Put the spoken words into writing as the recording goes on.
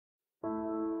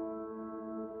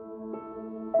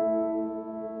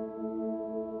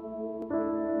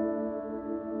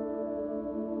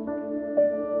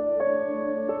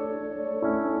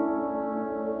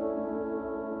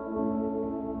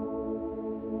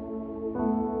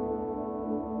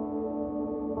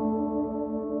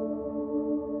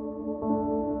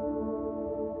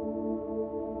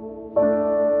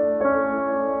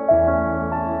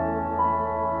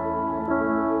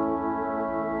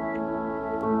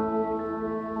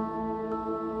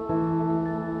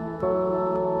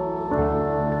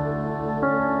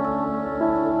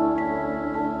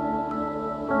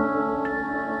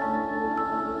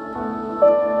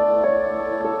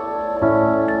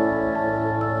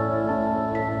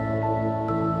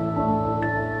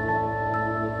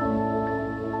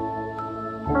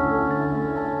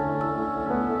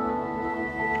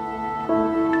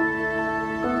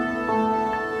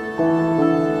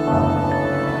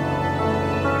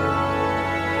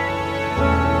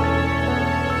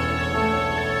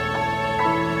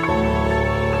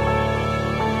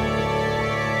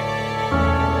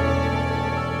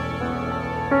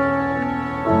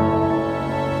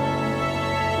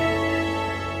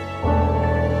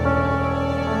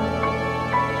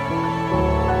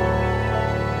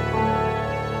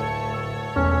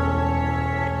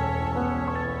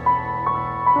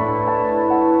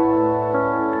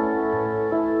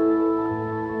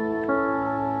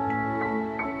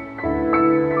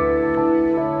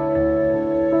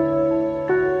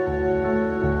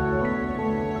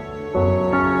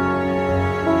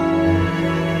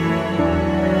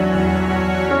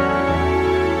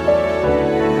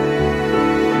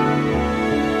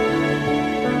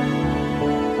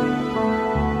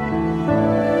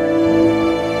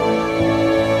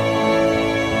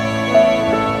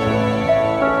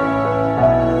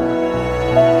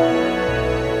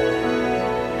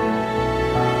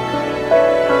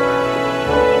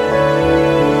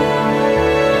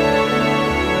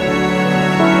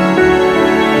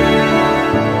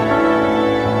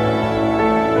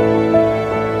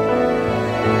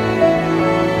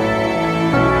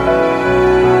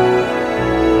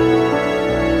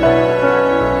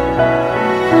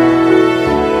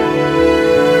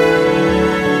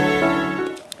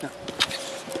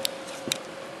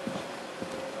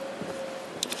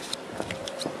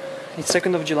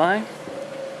2nd of July,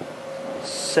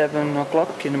 7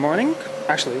 o'clock in the morning,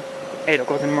 actually 8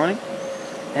 o'clock in the morning,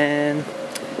 and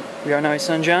we are now in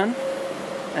San Juan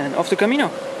and off to Camino.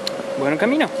 Buen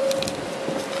Camino!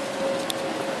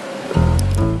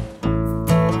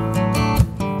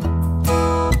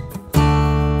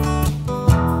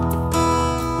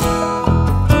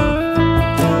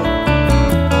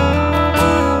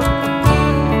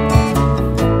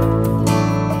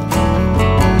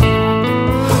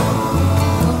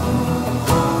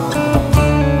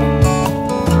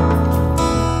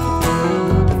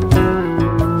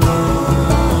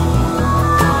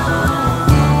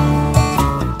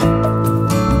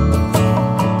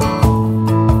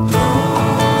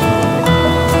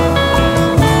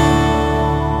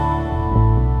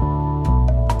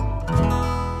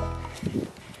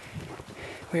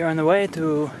 We are on the way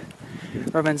to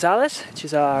Gonzales, which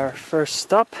is our first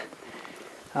stop.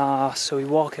 So we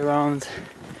walk around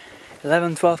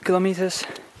 11-12 kilometers.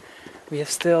 We have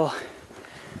still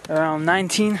around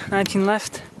 19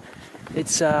 left.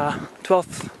 It's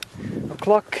 12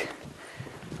 o'clock.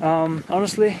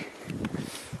 Honestly,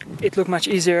 it looked much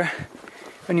easier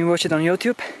when you watch it on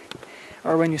YouTube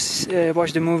or when you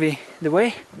watch the movie The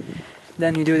Way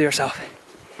than you do it yourself.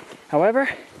 However,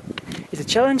 it's a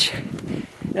challenge.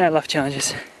 And I love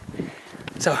challenges,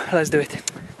 so let's do it.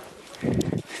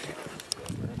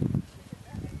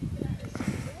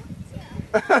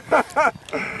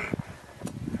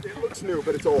 It looks new,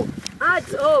 but it's old. Ah,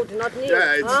 it's old, not new.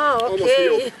 Yeah, it's almost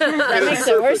okay. healed. That makes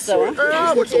it worse, though. It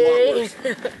looks a lot worse.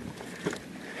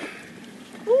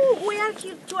 Oh, we are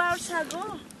here 2 hours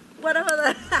ago. What about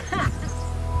that?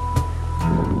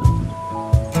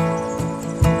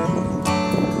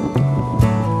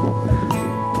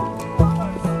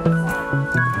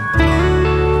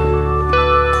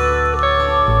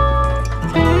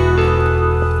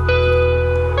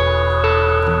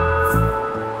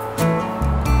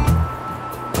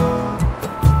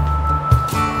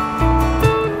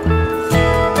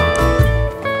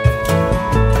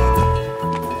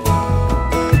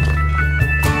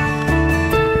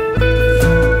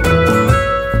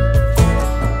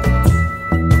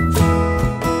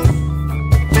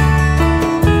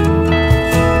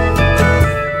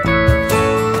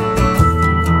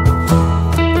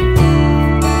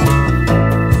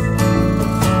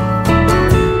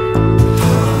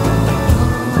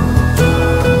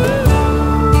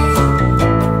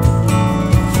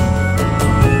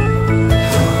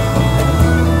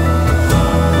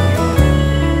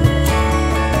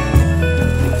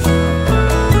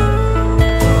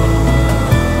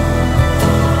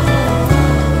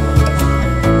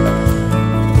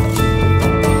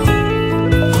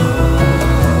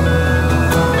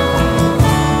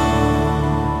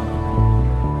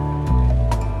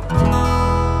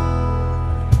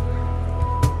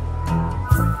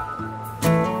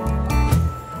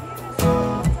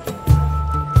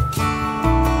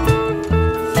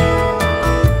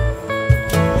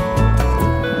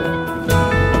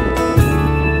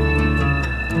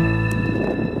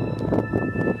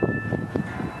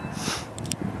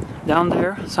 Down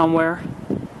there, somewhere,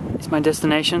 is my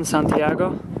destination,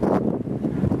 Santiago.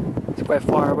 It's quite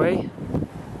far away.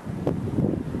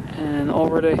 And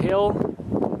over the hill,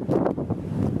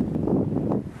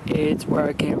 it's where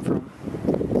I came from.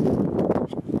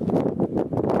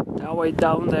 That way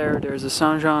down there, there's a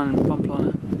San Juan and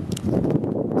Pamplona.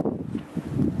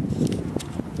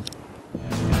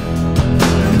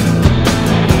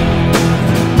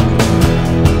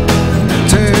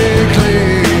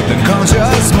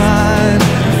 Conscious mind,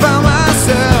 found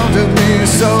myself to be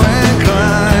so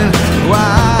inclined.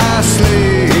 Why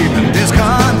sleep in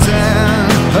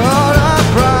discontent? Oh, the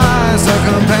price of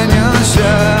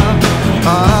companionship.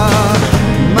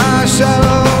 My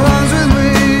shadow runs with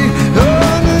me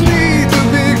underneath the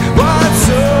big white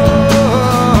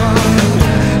sun.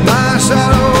 My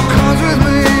shadow comes with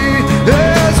me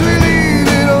as we leave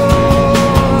it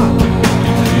all.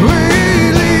 We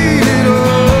leave it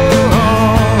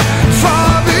all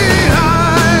far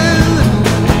behind.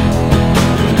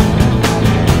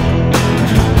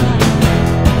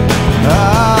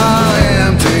 Our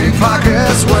empty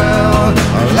pockets will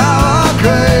allow a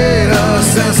greater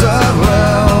sense of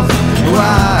wealth.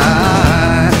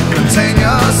 Why contain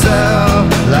yourself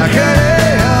like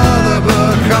any other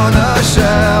book on the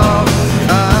shelf?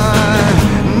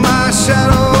 My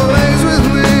shadow lays with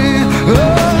me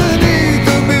underneath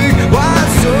the big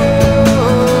white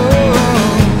stone.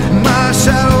 My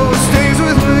shadow stays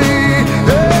with me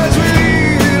as we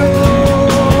leave it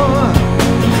all.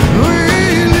 We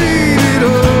leave it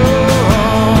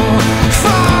all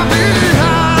far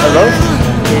behind. Hello,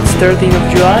 it's 13th of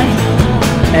July.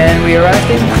 and we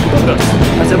arrived in Burgos.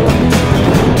 That's it.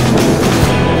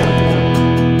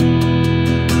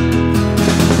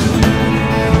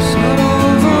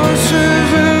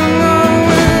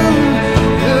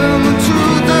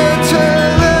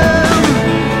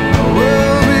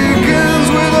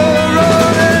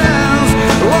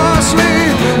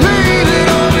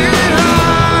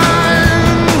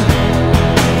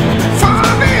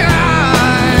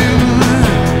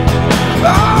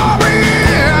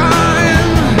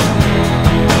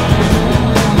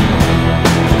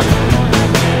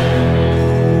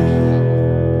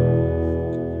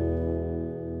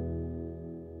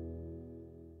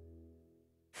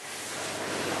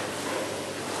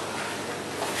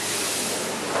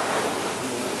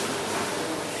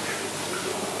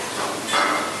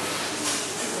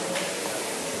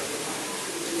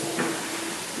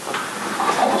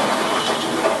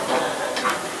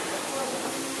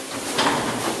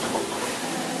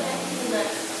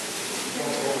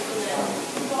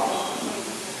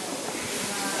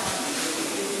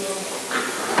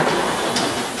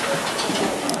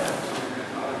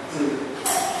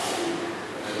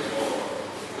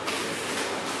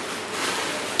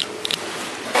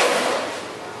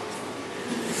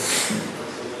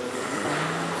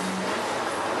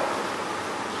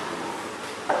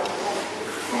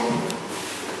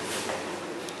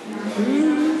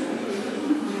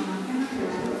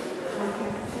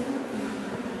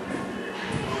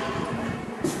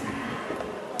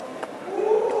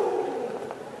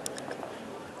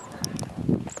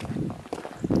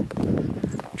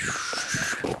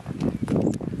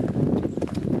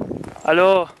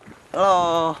 Hello.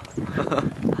 Hello.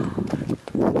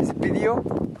 Is it video?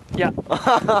 Yeah.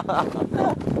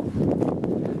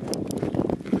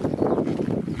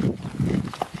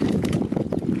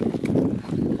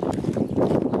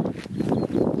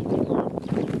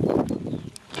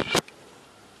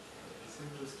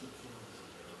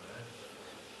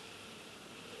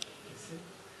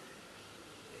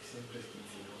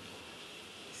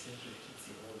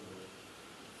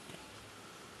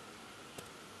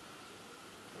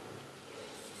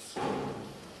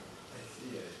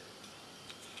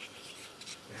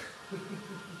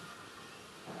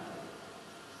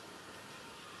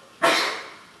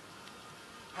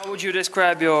 How would you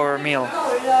describe your meal?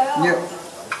 Yeah.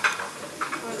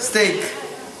 Steak.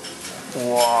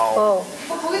 Wow.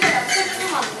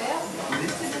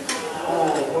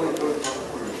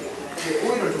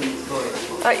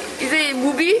 아, 이제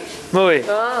무비? Muy.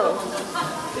 아.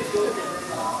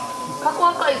 갖고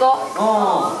갈까 이거?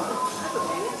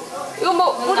 이거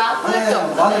뭐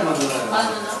뿌렸죠? 마늘만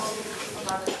넣어요.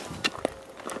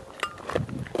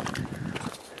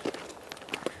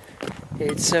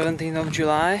 It's 17th of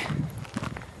July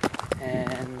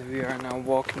and we are now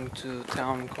walking to a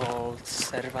town called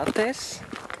Cervantes.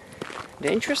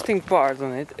 The interesting part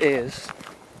on it is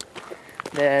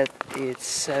that it's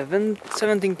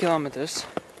 17 kilometers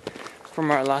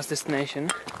from our last destination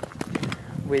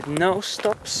with no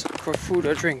stops for food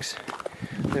or drinks.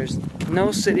 There's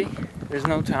no city, there's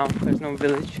no town, there's no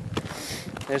village,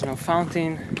 there's no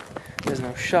fountain, there's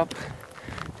no shop.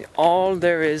 All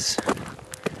there is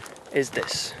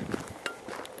this.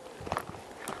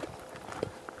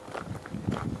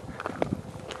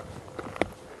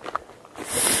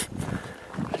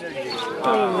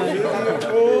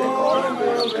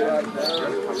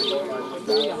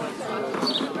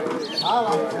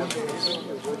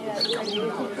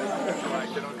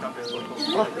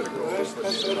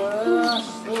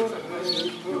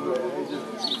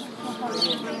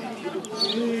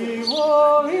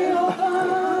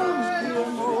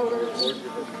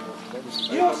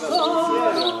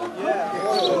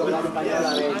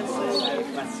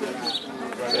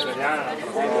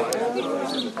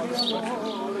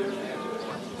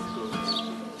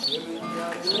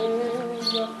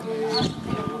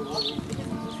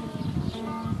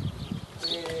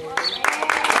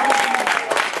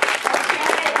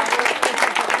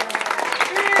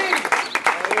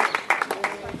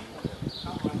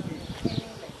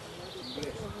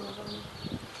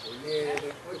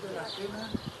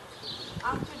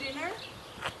 After dinner,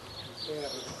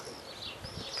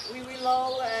 we will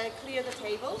all clear the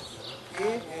tables.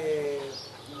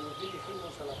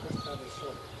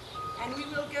 And we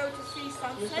will go to see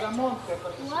sunset. Wow!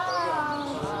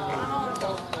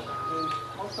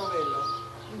 Molto bello.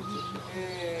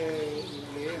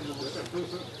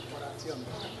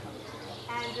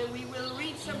 And we will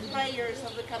read some prayers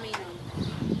of the Camino.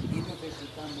 Y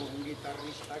necesitamos un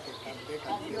guitarrista que cante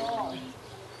canciones.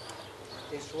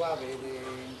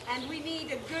 And we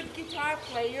need a good guitar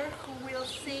player who will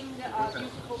sing a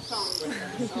beautiful song.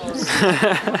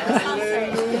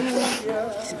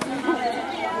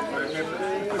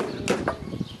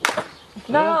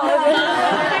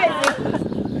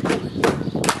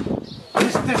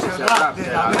 Este será de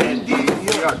la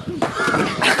bendición.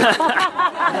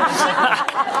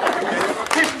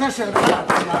 Este será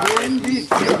de la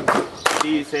bendición.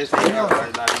 Dice Señor,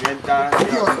 la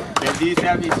alimentación. Bendice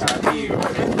a mis amigos,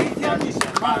 bendice a mis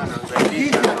hermanos,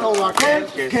 Bendice a todo aquel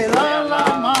que da la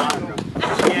mano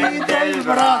y el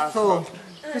brazo.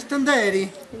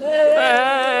 Estenderi.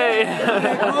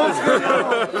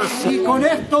 Y con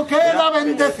esto queda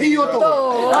bendecido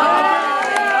todo.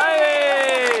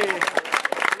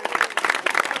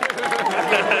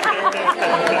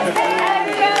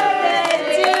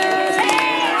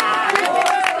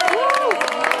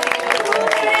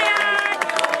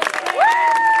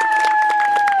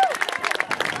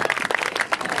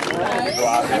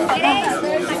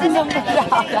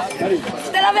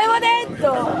 Te l'avevo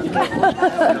detto!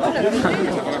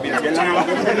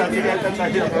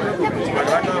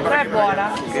 Però è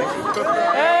buona.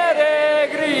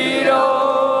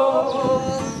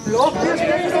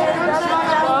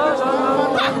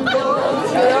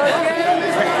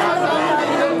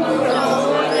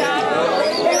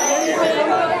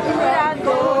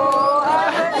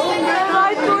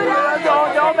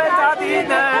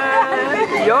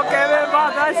 Io che mi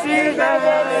vado a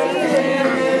scendere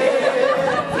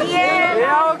e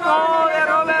ancora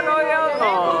rovero io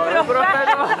no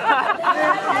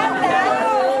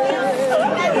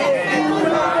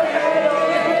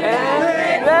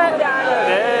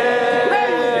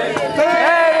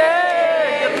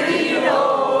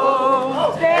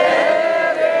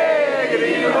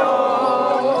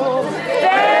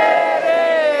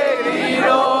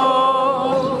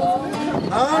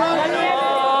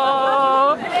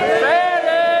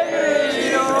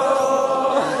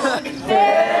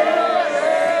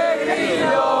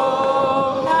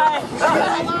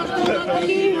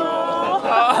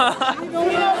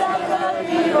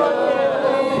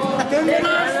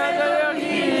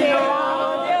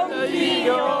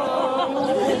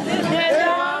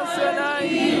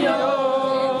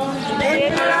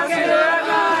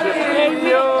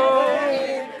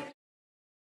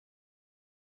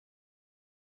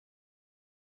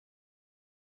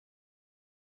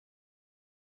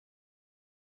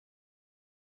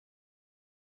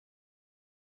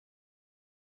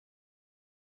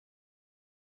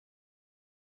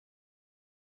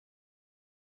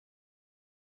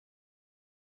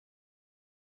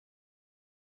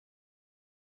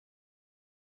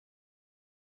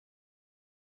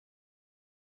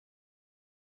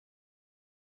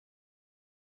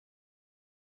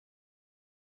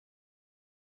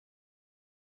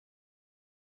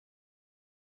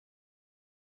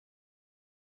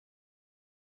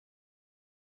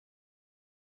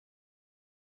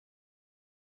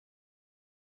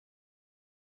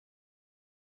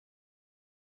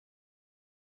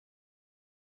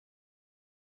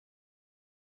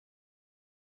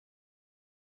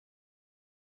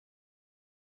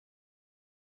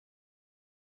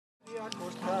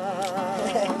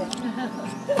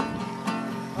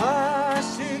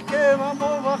Así que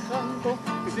vamos bajando,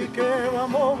 sí que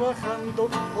vamos bajando,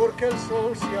 porque el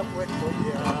sol se ha puesto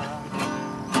ya.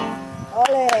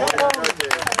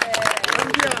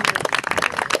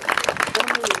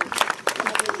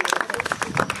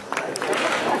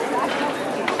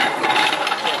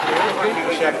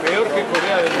 O sea, peor que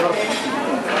Corea del Norte.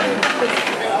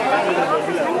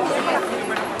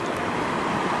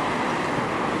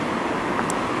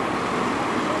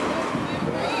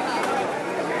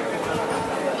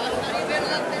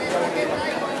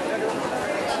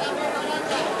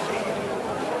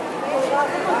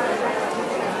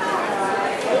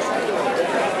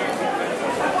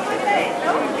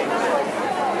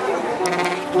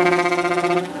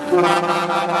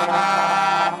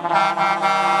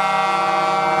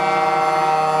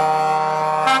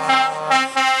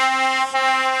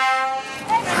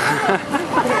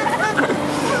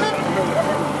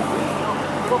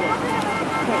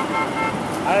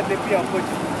 Ahora te pido un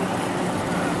poco.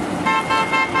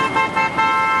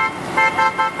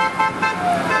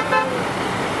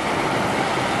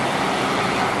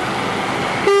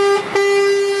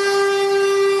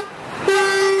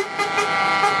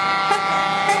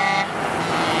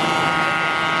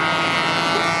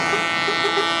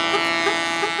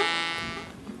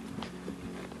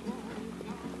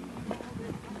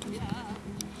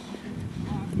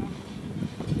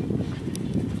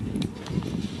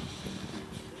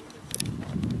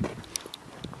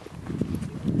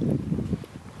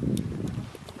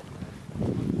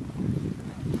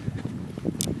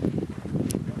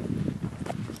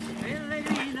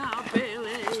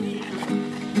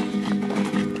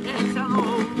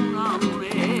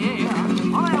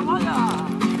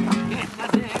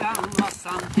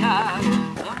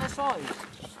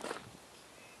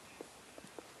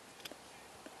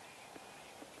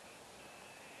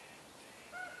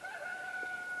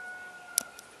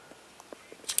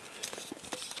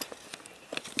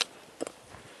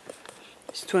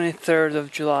 23rd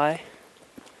of July.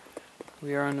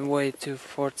 We are on the way to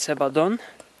Fort Sebadon.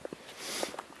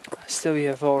 Still we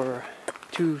have over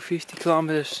 250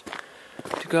 kilometers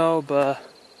to go, but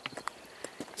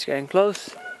it's getting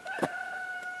close.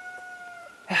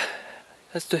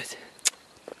 Let's do it.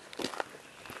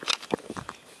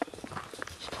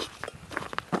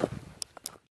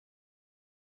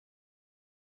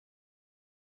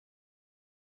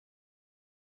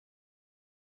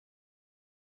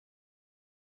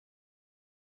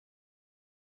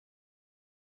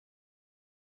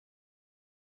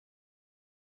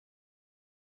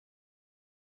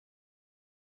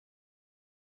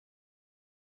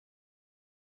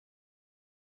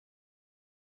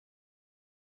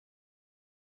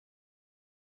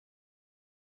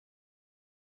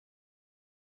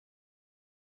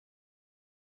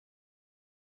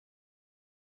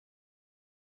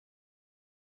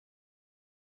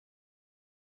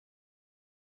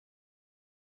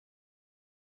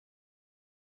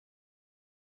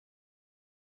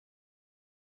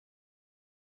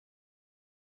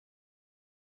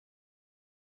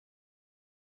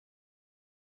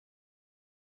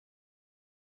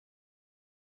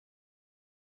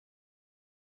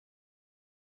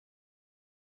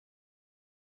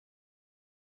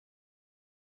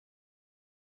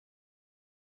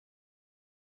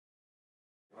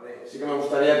 Vale, sí que me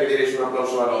gustaría que dierais un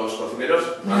aplauso a los cocineros.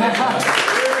 Vale.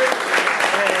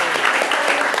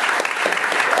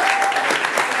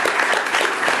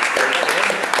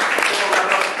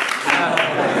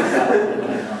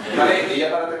 Vale, y ya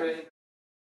para terminar.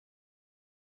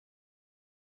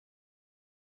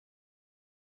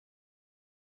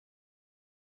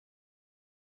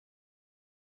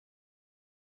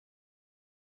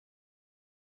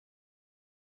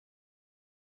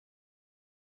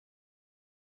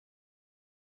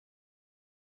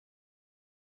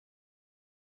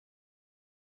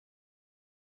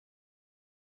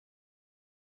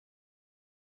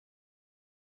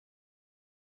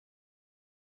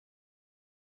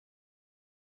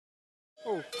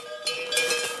 Oh.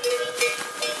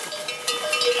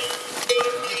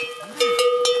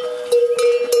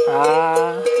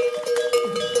 Ah.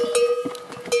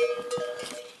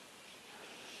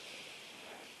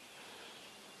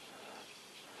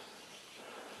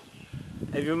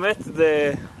 Have you met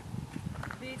the...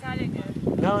 The Italian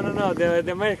girl. No,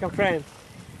 the American friend.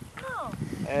 Oh.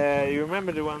 You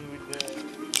remember the one with the...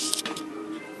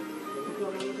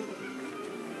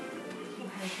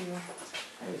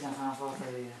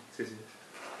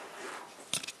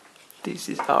 This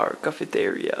is our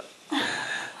cafeteria.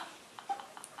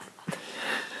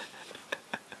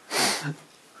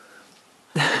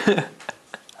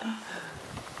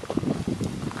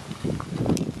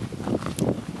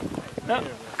 No,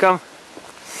 come.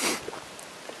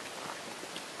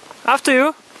 After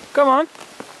you. Come on.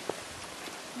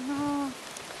 No.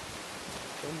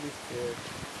 Don't be scared.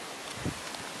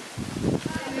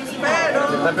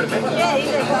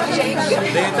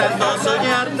 De tanto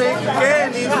soñarte que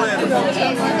ni duermo.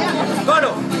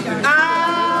 Coro. Ay,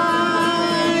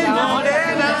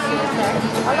 morena.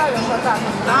 Ay,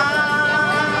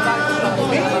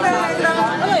 mi negra.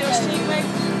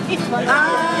 Ay,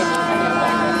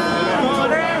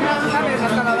 morena.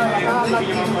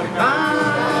 Ay,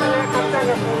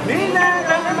 mi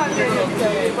negra.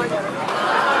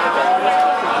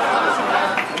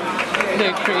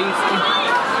 They're crazy.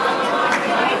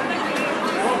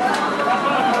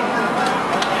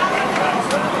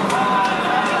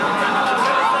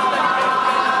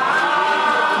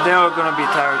 They are gonna be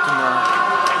tired tomorrow.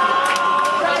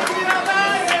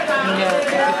 Yeah,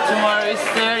 tomorrow is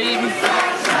 30.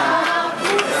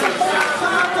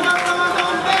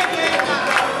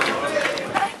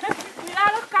 Mira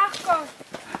los cascos.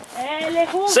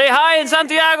 Say hi in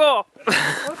Santiago!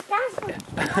 Los cascos.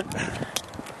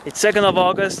 It's 2nd of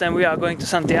August and we are going to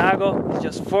Santiago. It's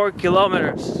just 4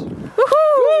 kilometers.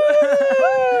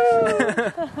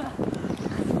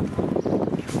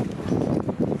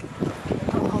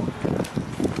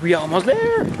 We are almost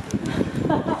there. Let's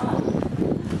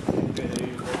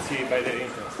see by the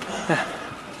entrance.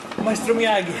 Maestro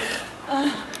Miyagi.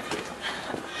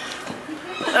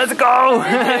 Let's go!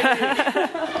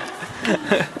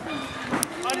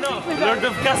 Oh no, Lord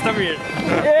of Castamere.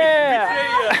 Yeah!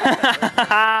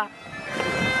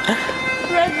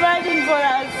 Red Riding for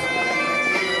us.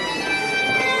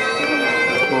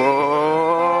 Oh,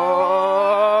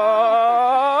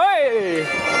 hey!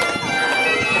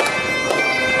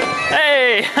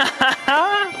 Hey!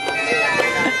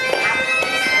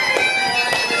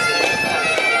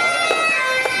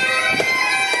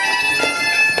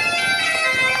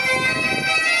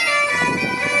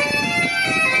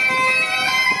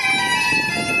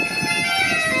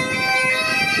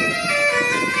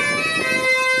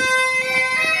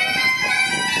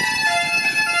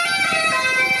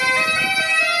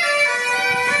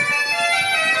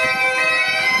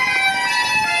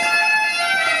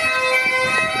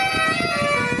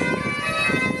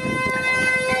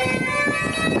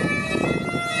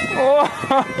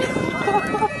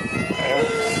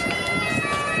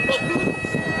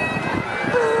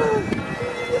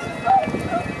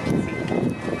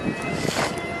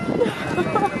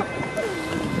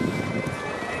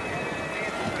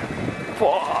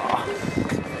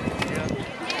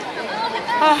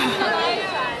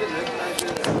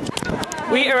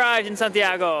 We arrived in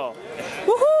Santiago.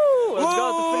 Woohoo! Let's go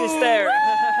to Finisterre.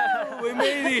 We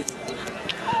made it!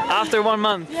 After 1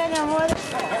 month.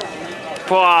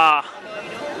 Wow.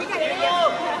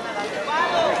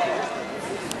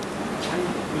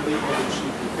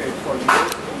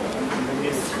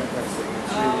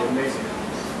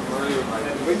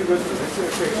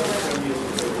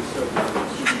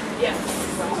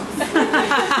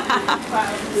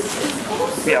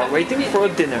 We are waiting for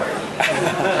dinner.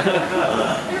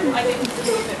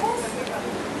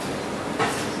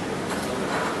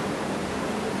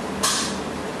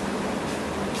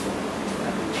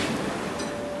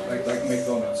 Like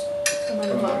McDonald's.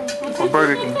 Or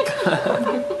Burger King.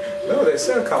 No, they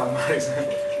sell calamari.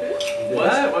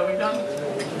 What McDonald's?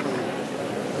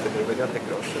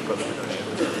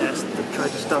 Yes, try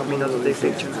to stop me not to take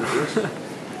pictures.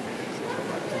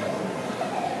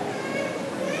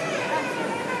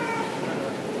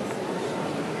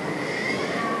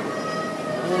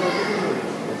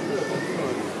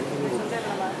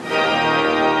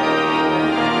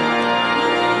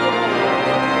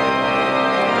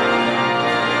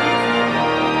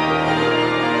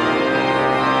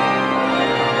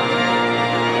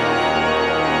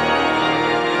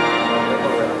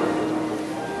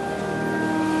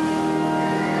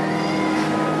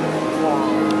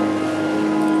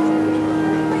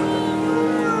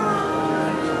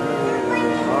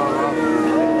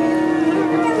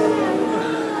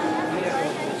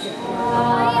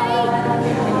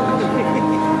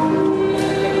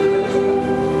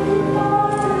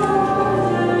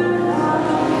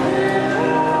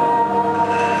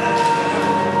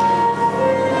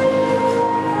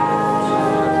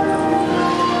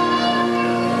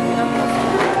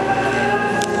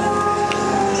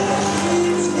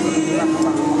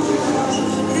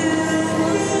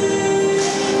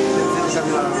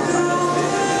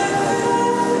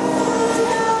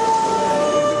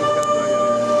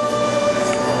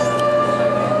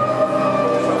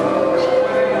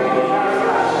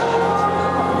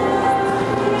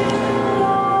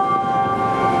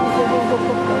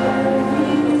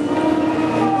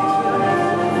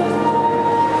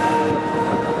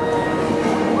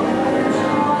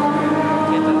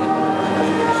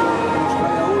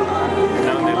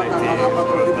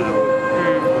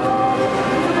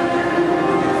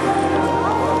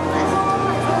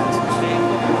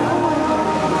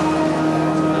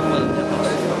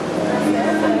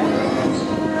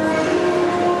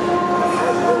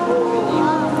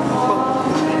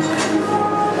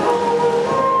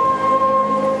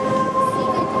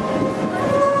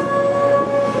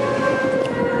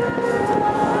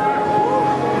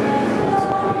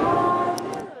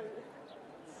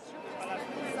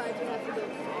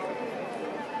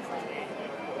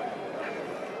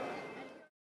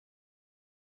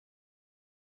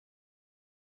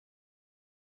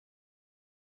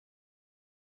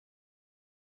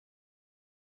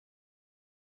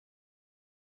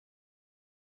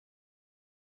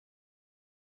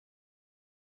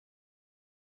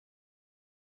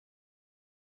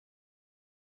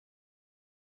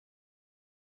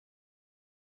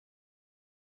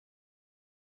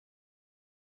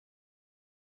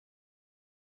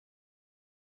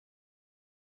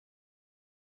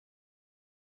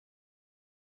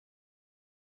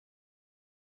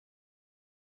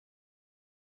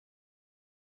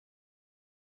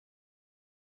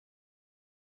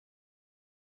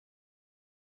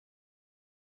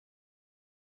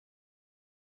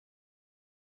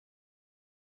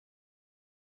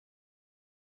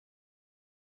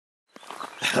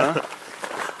 Huh?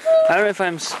 I don't know if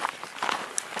I'm.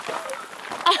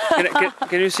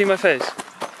 Can you see my face?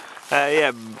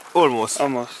 Yeah, almost.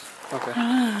 Almost. Okay.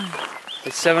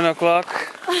 It's 7 o'clock.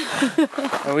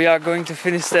 And we are going to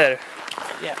Finisterre.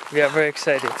 Yeah. We are very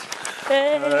excited.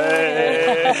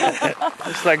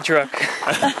 It's like drug.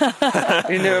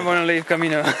 You never want to leave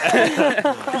Camino.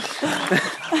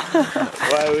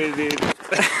 Why we did?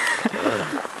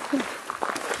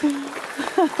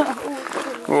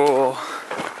 Oh.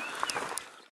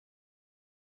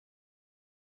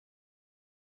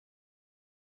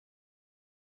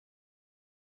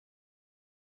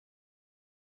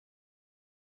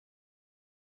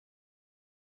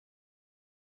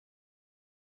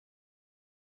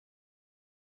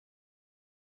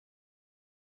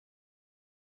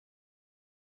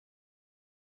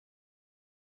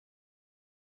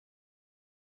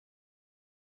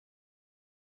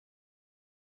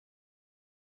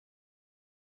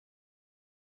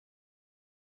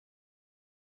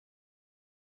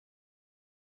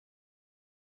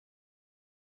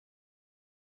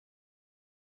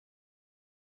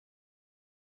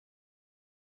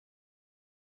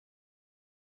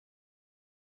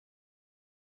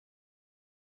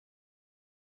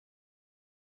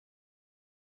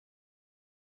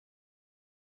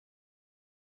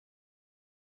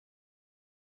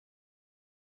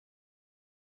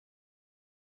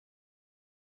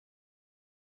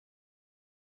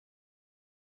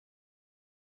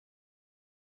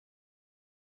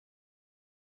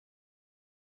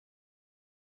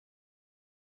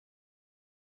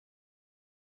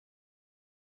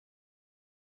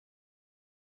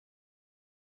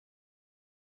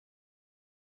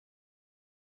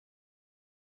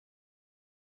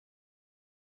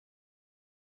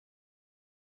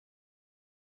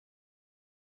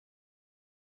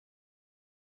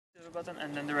 silver button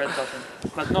and then the red button,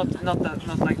 but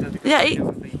not like that. Because Yeah, it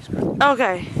will be screwed.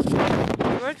 Okay.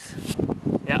 It works?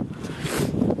 Yeah.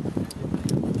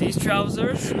 These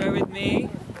trousers were with me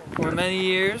for many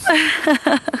years,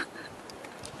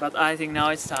 but I think now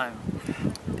it's time.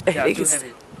 They are too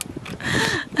heavy.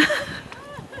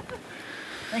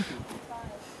 Thank you.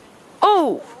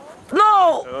 Oh!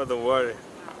 No! Oh, don't worry.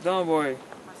 Don't worry.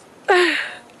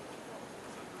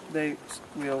 They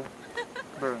will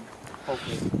burn,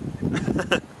 hopefully.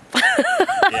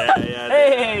 Yeah.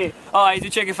 Hey! Oh, I need to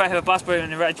check if I have a passport in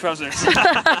the right trousers.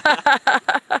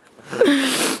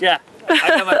 Yeah, I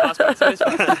have my passport, so it's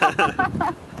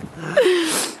fine.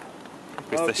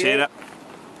 Questa sera.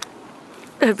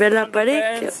 Per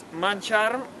l'apparecchio.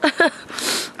 Mancharm.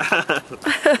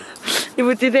 I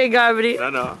butti te, Gabri.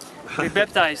 No. We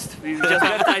baptized. We just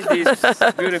baptized these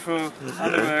beautiful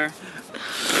underwear.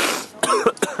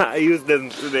 I used them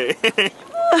today.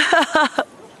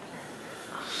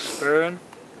 Burn.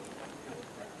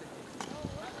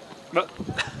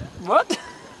 What?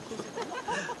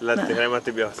 Latte crema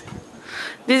antibiotico.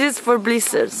 This is for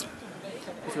blisters.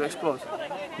 It will explode.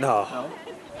 No.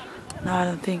 No, I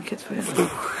don't think it will.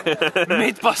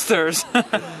 Mythbusters.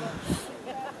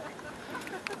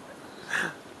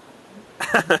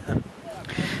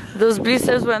 Those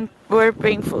blisters were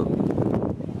painful.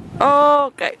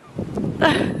 Okay.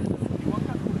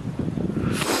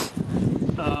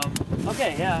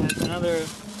 Okay, yeah, it's another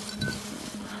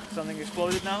something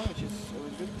exploded now, which is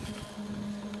always good.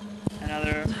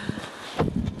 Another.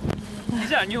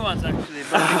 These are new ones actually,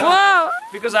 but Wow!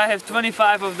 because I have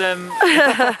 25 of them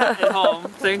at home.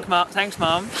 Thanks,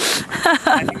 Mom.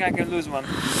 I think I can lose one.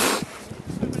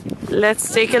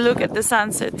 Let's take a look at the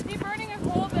sunset. Is he burning a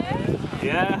whole day?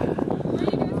 Yeah. Where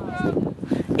are you guys from?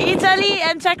 Italy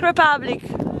and Czech Republic.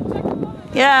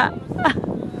 Yeah.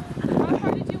 How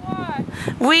far did you walk?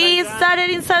 We started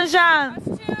in Saint-Jean.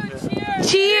 Us too.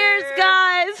 Cheers. Cheers,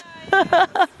 guys!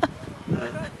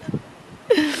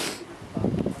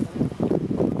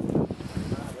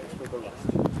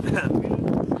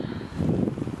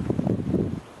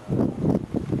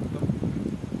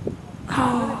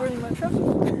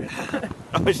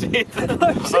 Oh shit.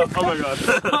 Oh my god.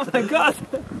 Oh my god.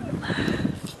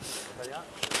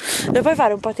 Lo puoi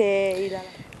fare un po' te, Ida?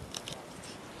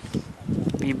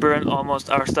 We burned almost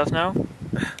our stuff now.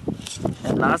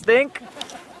 And last thing.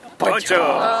 Poncho.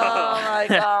 Oh my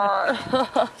god.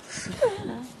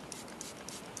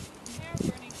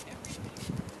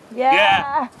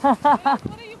 Yeah.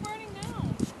 What are you burning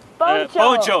now?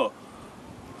 Poncho.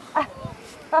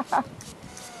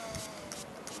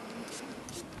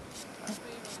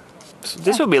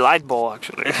 This will be light ball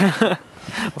actually.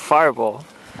 Fireball.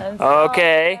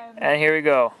 Okay, and here we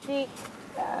go.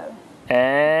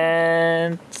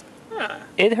 And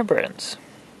it burns.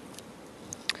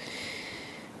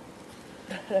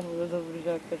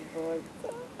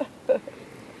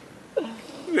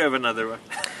 We have another one.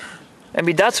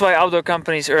 Maybe that's why outdoor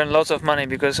companies earn lots of money,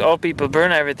 because all people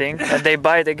burn everything and they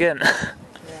buy it again.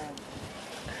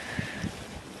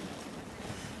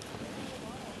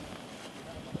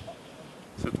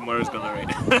 So tomorrow's gonna rain.